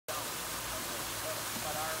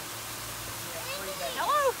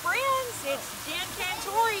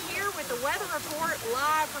weather report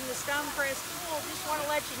live from the Stonecrest Pool. Just want to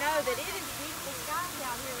let you know that it is beautiful skies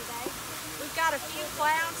out here today. We've got a few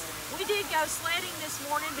clouds. We did go sledding this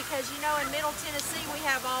morning because, you know, in Middle Tennessee we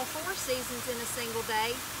have all 4 seasons in a single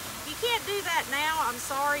day. You can't do that now. I'm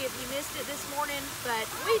sorry if you missed it this morning, but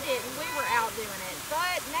we didn't. We were out doing it.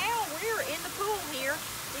 But now we're in the pool here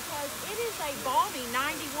because it is a balmy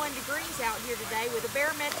 91 degrees out here today with a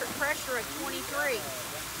barometric pressure of 23.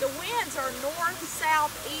 The winds are north, south,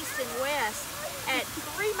 east, and west at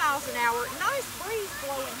 3 miles an hour. Nice breeze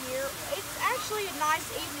blowing here. It's actually a nice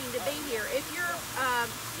evening to be here. If you're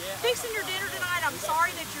fixing your dinner tonight, I'm sorry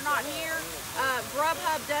that you're not here.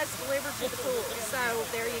 Grubhub does deliver to the pool, so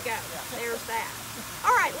there you go. There's that.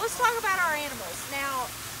 All right, let's talk about our animals. Now,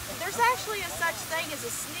 there's actually a such thing as a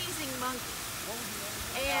sneezing monkey.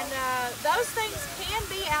 And those things can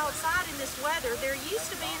be outside in this weather. They're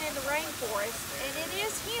used to being in the rainforest, and it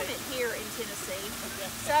is humid here in Tennessee.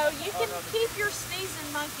 So you can keep your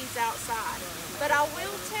sneezing monkeys outside. But I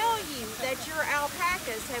will tell you that your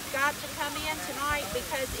alpacas have got to come in tonight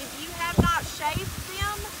because if you have not shaved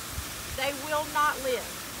them, they will not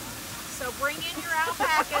live. So bring in your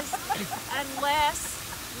alpacas unless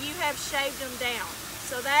you have shaved them down.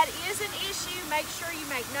 So that is an issue. Make sure you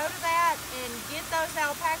make note of that and get those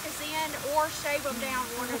alpacas in or shave them down,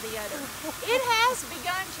 one or the other. It has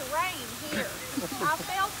begun to rain here. I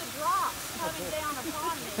felt the drops coming down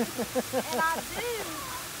upon me. And I do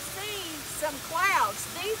see some clouds.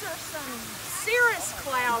 These are some cirrus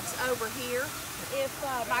clouds over here, if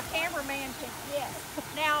my cameraman can, yes.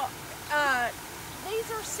 Now,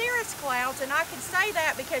 these are cirrus clouds, and I can say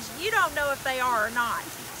that because you don't know if they are or not.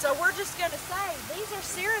 So we're just going to say these are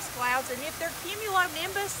cirrus clouds, and if they're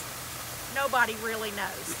cumulonimbus, nobody really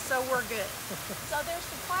knows. So we're good. So there's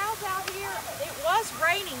some clouds out here. It was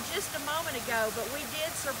raining just a moment ago, but we did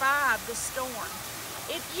survive the storm.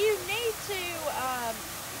 If you need to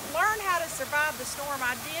learn how to survive the storm,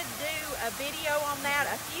 I did do a video on that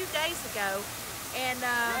a few days ago. And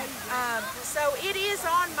so it is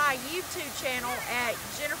on my YouTube channel at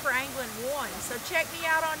Jennifer Anglin 1. So check me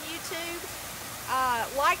out on YouTube,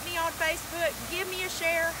 like me on Facebook, give me a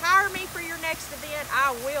share, hire me for your next event.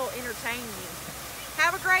 I will entertain you.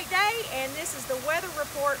 Have a great day, and this is the weather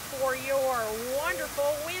report for your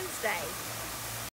wonderful Wednesday.